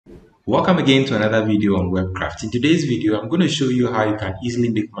Welcome again to another video on webcraft. In today's video, I'm going to show you how you can easily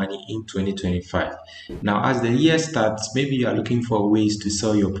make money in 2025. Now, as the year starts, maybe you are looking for ways to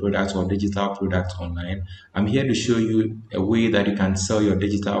sell your product or digital product online. I'm here to show you a way that you can sell your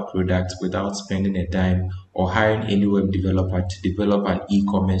digital product without spending a dime or hiring any web developer to develop an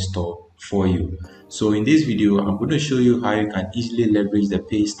e-commerce store for you. So in this video, I'm going to show you how you can easily leverage the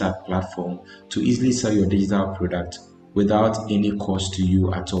Paystack platform to easily sell your digital product without any cost to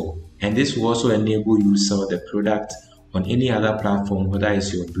you at all. And this will also enable you to sell the product on any other platform, whether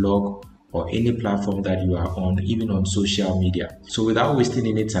it's your blog or any platform that you are on, even on social media. So without wasting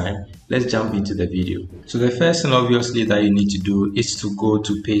any time, let's jump into the video. So the first thing obviously that you need to do is to go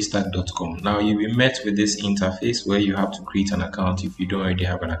to paystack.com. Now you'll be met with this interface where you have to create an account if you don't already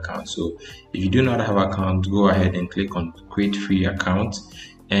have an account. So if you do not have an account, go ahead and click on create free account,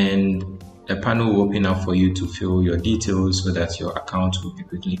 and a panel will open up for you to fill your details so that your account will be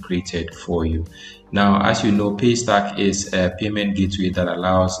quickly created for you. Now, as you know, Paystack is a payment gateway that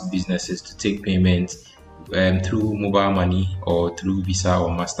allows businesses to take payments through mobile money or through Visa or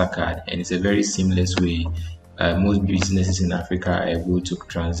MasterCard, and it's a very seamless way. Most businesses in Africa are able to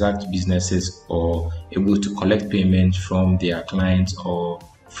transact businesses or able to collect payments from their clients or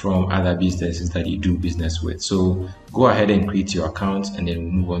from other businesses that you do business with. So go ahead and create your account, and then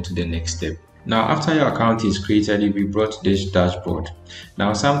we'll move on to the next step. Now, after your account is created, you'll be brought to this dashboard.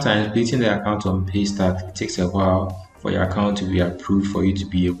 Now, sometimes creating the account on Paystack takes a while for your account to be approved for you to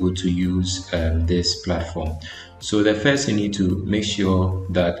be able to use this platform. So the first, you need to make sure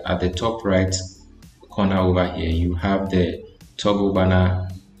that at the top right corner over here, you have the toggle banner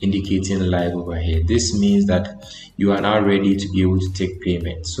indicating live over here. This means that you are now ready to be able to take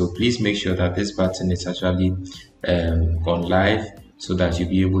payment. So please make sure that this button is actually on live so that you'll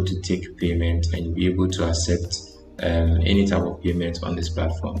be able to take payment and you'll be able to accept any type of payment on this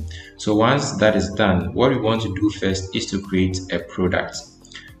platform. So once that is done, what we want to do first is to create a product.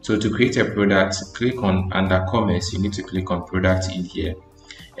 So to create a product, click on under commerce, you need to click on product in here.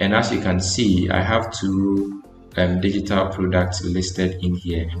 And as you can see, I have two digital products listed in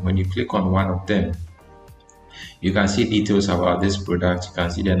here, and when you click on one of them, you can see details about this product. You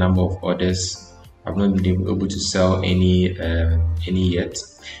can see the number of orders. I've not been able to sell any yet,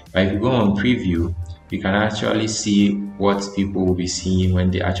 but if you go on preview, you can actually see what people will be seeing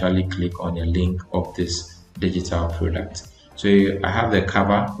when they actually click on a link of this digital product. So I have the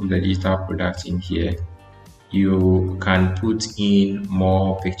cover of the digital product in here. You can put in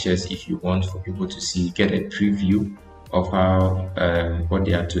more pictures if you want for people to see, get a preview of how what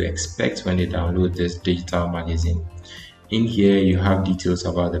they are to expect when they download this digital magazine. In here, you have details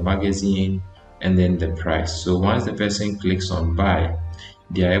about the magazine and then the price. So once the person clicks on buy,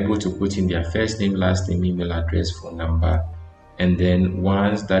 they are able to put in their first name, last name, email address, phone number, and then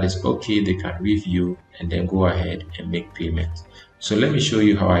once that is okay, they can review and then go ahead and make payment. So let me show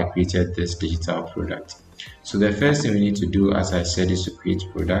you how I created this digital product. So the first thing we need to do, as I said, is to create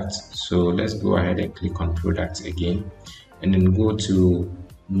product. So let's go ahead and click on product again, and then go to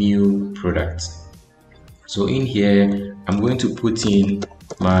new product. So in here, I'm going to put in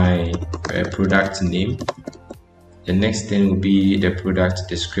my product name. The next thing will be the product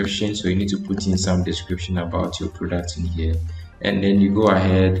description. So you need to put in some description about your product in here, and then you go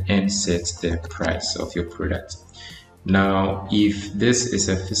ahead and set the price of your product. Now, if this is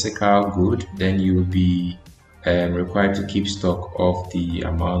a physical good, then you will be required to keep stock of the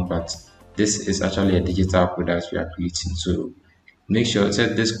amount, but this is actually a digital product we are creating. So make sure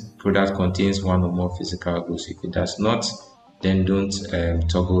that this product contains one or more physical goods. If it does not, then don't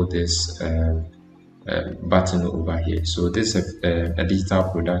toggle this button over here. So this is a digital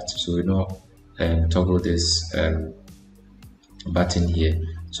product, so we don't toggle this button here.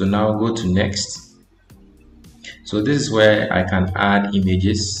 So now go to next. So this is where I can add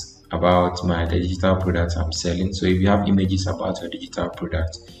images about my digital product I'm selling. So if you have images about your digital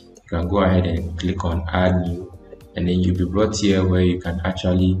product, you can go ahead and click on add new, and then you'll be brought here where you can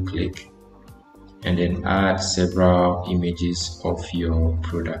actually click and then add several images of your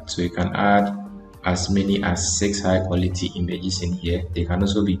product. So you can add as many as 6 high quality images in here. They can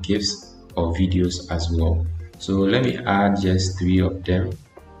also be GIFs or videos as well. So let me add just 3 of them.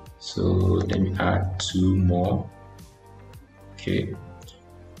 So let me add 2 more. Okay,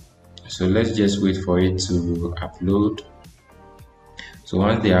 so let's just wait for it to upload. So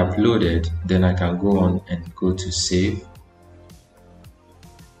once they are uploaded, then I can go on and go to save.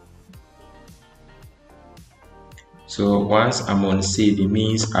 So once I'm on save, it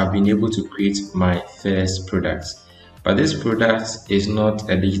means I've been able to create my first product. But this product is not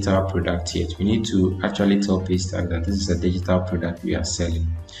a digital product yet. We need to actually tell Paystack that this is a digital product we are selling.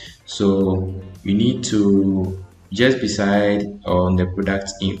 So you need to, just beside on the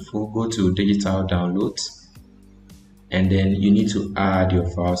product info, go to digital downloads, and then you need to add your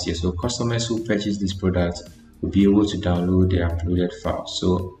files here. So customers who purchase this product will be able to download the uploaded files.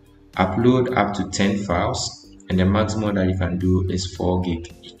 So upload up to 10 files, and the maximum that you can do is 4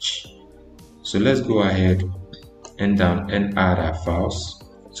 gig each. So let's go ahead and add our files.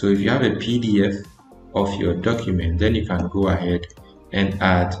 So if you have a PDF of your document, then you can go ahead and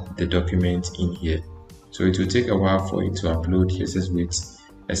add the document in here. So it will take a while for it to upload. Just wait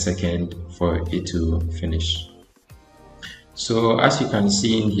a second for it to finish. So as you can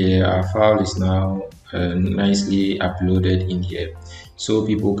see in here, our file is now nicely uploaded in here. So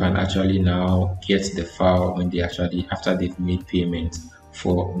people can actually now get the file when they actually, after they've made payment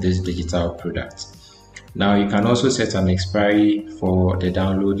for this digital product. Now you can also set an expiry for the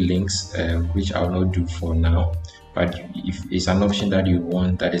download links, which I'll not do for now. But if it's an option that you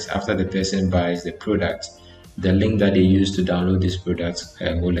want, that is after the person buys the product, the link that they use to download this product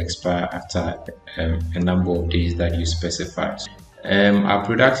will expire after a number of days that you specify. Our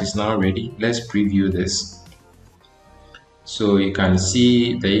product is now ready. Let's preview this. So you can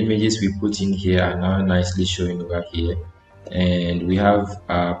see the images we put in here are now nicely showing over here. And we have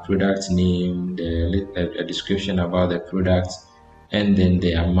our product name, a description about the product, and then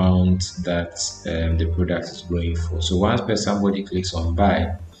the amount that the product is going for. So once somebody clicks on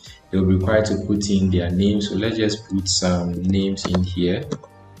buy, they'll be required to put in their name. So let's just put some names in here,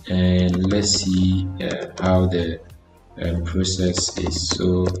 and let's see how the process is.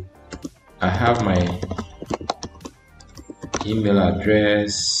 So I have my email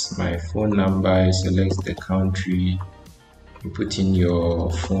address, my phone number. I select the country, you put in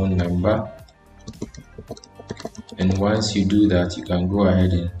your phone number, and once you do that, you can go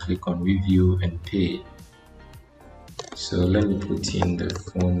ahead and click on review and pay. So let me put in the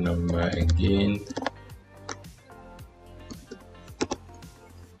phone number again.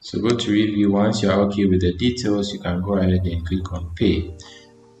 So go to review. Once you're okay with the details, you can go ahead and click on pay.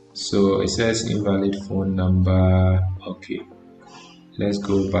 So it says invalid phone number. Okay, let's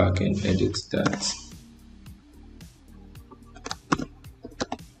go back and edit that.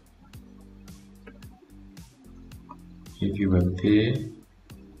 Review and pay.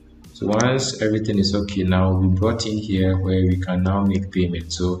 So once everything is okay, now we brought in here where we can now make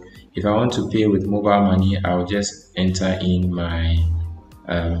payment. So if I want to pay with mobile money, I'll just enter in my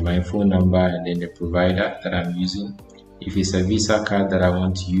my phone number and then the provider that I'm using. If it's a Visa card that I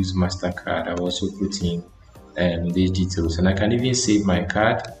want to use, MasterCard, I'll also put in these details, and I can even save my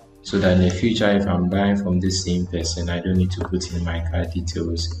card so that in the future, if I'm buying from the same person, I don't need to put in my card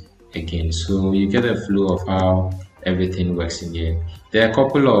details again. So you get a flow of how everything works in here. There are a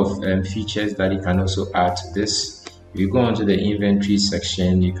couple of features that you can also add to this. If you go onto the inventory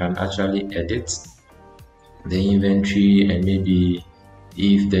section, you can actually edit the inventory, and maybe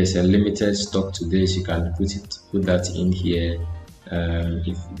if there's a limited stock to this, you can put that in here.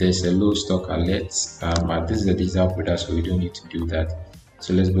 If there's a low stock alert, but this is a digital product, so we don't need to do that.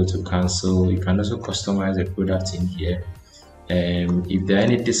 So let's go to cancel. You can also customize the product in here. If there are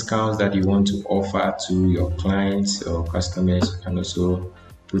any discounts that you want to offer to your clients or customers, you can also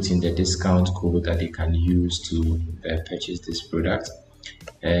put in the discount code that they can use to purchase this product.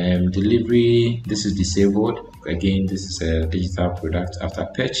 Delivery, this is disabled. Again, this is a digital product. After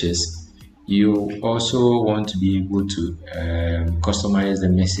purchase, you also want to be able to customize the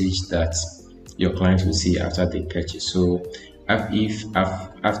message that your clients will see after they purchase. So if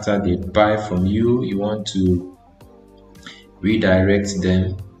after they buy from you, you want to redirect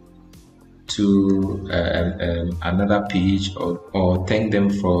them to another page, or thank them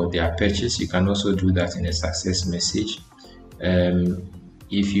for their purchase, you can also do that in a success message.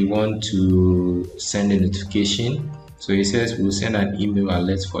 If you want to send a notification, so it says we'll send an email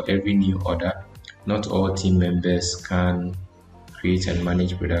alert for every new order. Not all team members can create and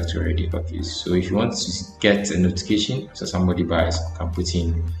manage products already. Okay, so if you want to get a notification, so somebody buys, you can put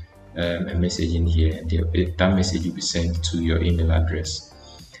in a message in here. That message will be sent to your email address.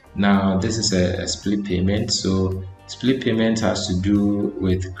 Now this is a split payment. So split payment has to do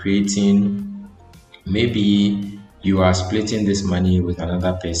with creating, maybe you are splitting this money with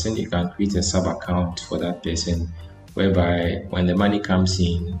another person. You can create a sub account for that person, whereby when the money comes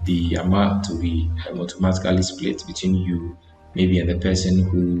in, the amount will be automatically split between you, maybe, and the person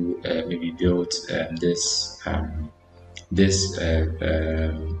who maybe built this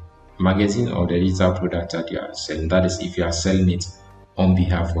magazine or the digital product that you are selling. That is if you are selling it on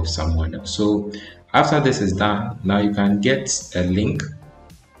behalf of someone else. So After this is done, now you can get a link.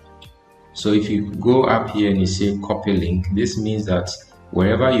 So if you go up here and you say copy link, this means that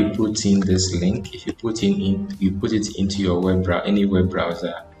wherever you put in this link, if you put it into your any web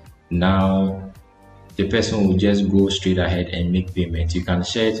browser, now the person will just go straight ahead and make payment. You can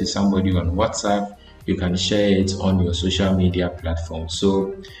share it to somebody on WhatsApp, you can share it on your social media platform.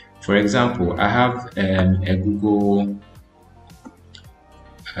 So for example, I have a Google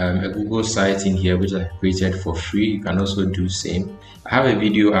site in here which I created for free. You can also do same. I have a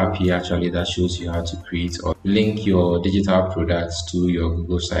video up here actually that shows you how to create or link your digital products to your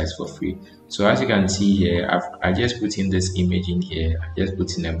Google sites for free. So as you can see here, I just put in this image in here. I just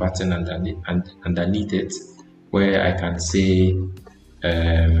put in a button underneath it where I can say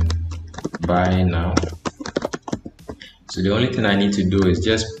buy now. So the only thing I need to do is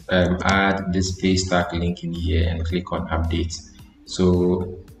just add this Paystack link in here and click on update.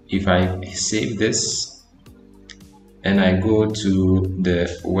 So if I save this and I go to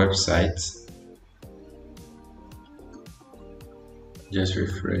the website, just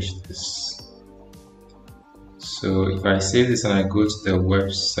refresh this. So if I save this and I go to the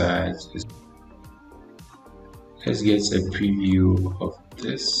website, let's get a preview of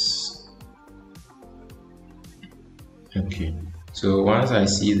this. Okay, so once I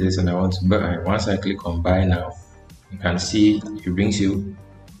see this and I want to buy, once I click on buy now, you can see it brings you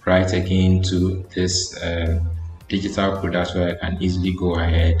right again to this digital product where I can easily go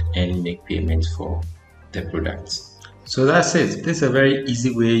ahead and make payments for the products. So that's it. This is a very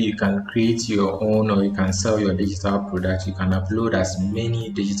easy way you can create your own, or you can sell your digital products. You can upload as many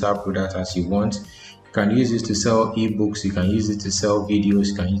digital products as you want. You can use this to sell ebooks, you can use it to sell videos,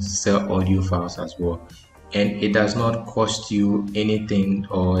 you can use it to sell audio files as well. And it does not cost you anything,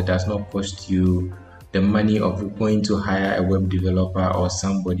 or it does not cost you the money of going to hire a web developer or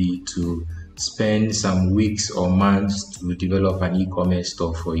somebody to spend some weeks or months to develop an e-commerce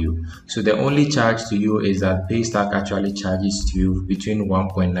store for you. So the only charge to you is that Paystack actually charges you between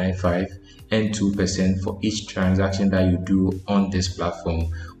 1.95 and 2% for each transaction that you do on this platform,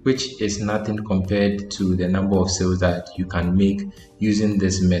 which is nothing compared to the number of sales that you can make using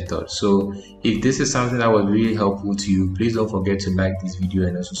this method. So if this is something that was really helpful to you, please don't forget to like this video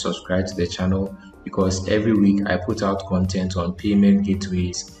and also subscribe to the channel, because every week I put out content on payment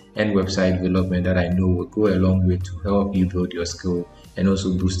gateways and website development that I know will go a long way to help you build your skill and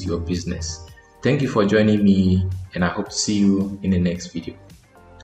also boost your business. Thank you for joining me, and I hope to see you in the next video.